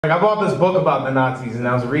Like, I bought this book about the Nazis and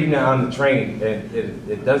I was reading it on the train.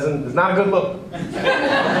 It's not a good book. It's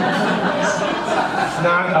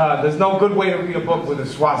not, there's no good way to read a book with a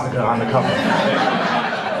swastika on the cover.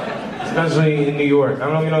 Especially in New York. I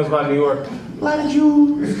don't know if you know about New York. A lot of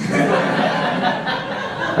Jews.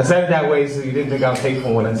 I said it that way so you didn't think I was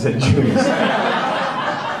hateful when I said Jews.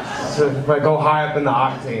 So if I go high up in the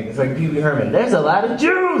octane, it's like Pee Wee Herman. There's a lot of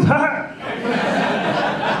Jews!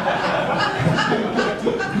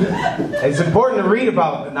 It's important to read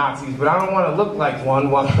about the Nazis, but I don't want to look like one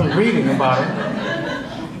while I'm reading about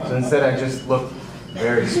them. So instead I just look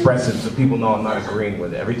very expressive so people know I'm not agreeing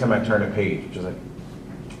with it. Every time I turn a page, just like...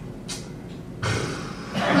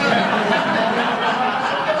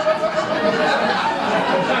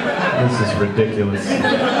 This is ridiculous.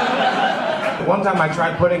 One time I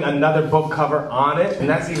tried putting another book cover on it, and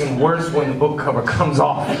that's even worse when the book cover comes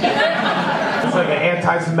off. It's like an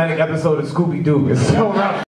anti-Semitic episode of Scooby-Doo. It's so rough.